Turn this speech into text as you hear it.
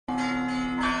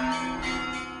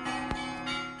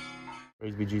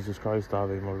Praise be Jesus Christ,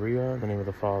 Ave Maria, in the name of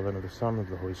the Father, and of the Son, and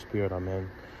of the Holy Spirit, amen.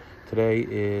 Today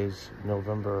is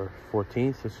November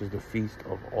 14th. This is the feast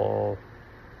of all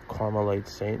Carmelite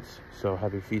saints. So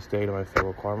happy feast day to my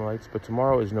fellow Carmelites. But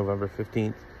tomorrow is November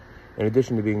 15th. In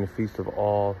addition to being the feast of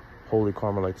all holy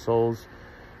Carmelite souls,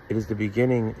 it is the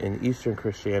beginning in Eastern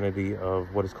Christianity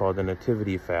of what is called the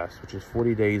Nativity fast, which is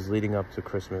 40 days leading up to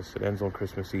Christmas. It ends on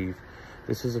Christmas Eve.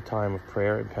 This is a time of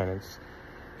prayer and penance.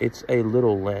 It's a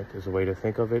little Lent is a way to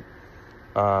think of it.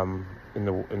 In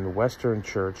the Western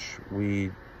Church, we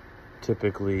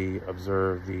typically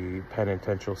observe the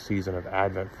penitential season of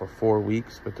Advent for 4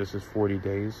 weeks, but this is 40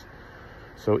 days.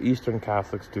 So Eastern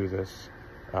Catholics do this,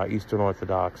 Eastern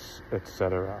Orthodox,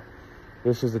 etc.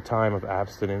 This is the time of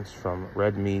abstinence from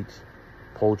red meat,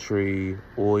 poultry,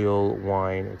 oil,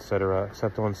 wine, etc.,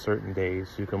 except on certain days.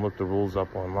 You can look the rules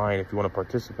up online if you want to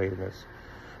participate in this.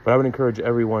 But I would encourage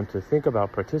everyone to think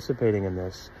about participating in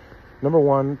this. Number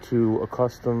one, to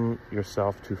accustom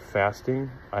yourself to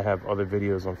fasting. I have other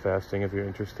videos on fasting if you're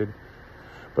interested.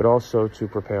 But also to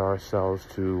prepare ourselves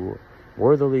to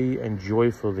worthily and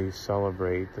joyfully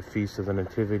celebrate the Feast of the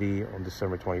Nativity on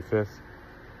December 25th,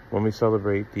 when we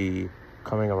celebrate the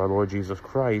coming of our Lord Jesus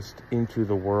Christ into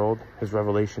the world, his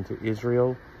revelation to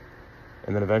Israel,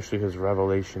 and then eventually his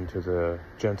revelation to the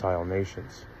Gentile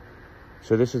nations.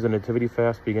 So this is the Nativity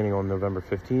fast beginning on November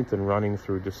 15th and running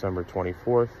through December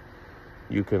 24th.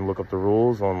 You can look up the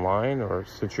rules online, or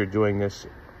since you're doing this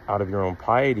out of your own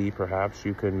piety, perhaps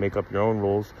you can make up your own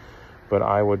rules. But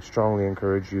I would strongly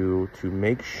encourage you to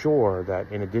make sure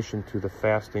that in addition to the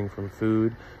fasting from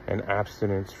food and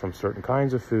abstinence from certain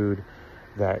kinds of food,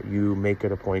 that you make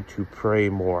it a point to pray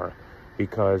more.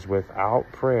 Because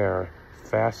without prayer,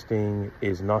 fasting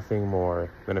is nothing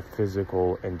more than a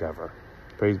physical endeavor.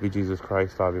 Praise be Jesus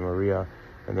Christ, Ave Maria,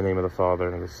 in the name of the Father,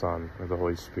 and of the Son, and of the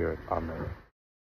Holy Spirit. Amen.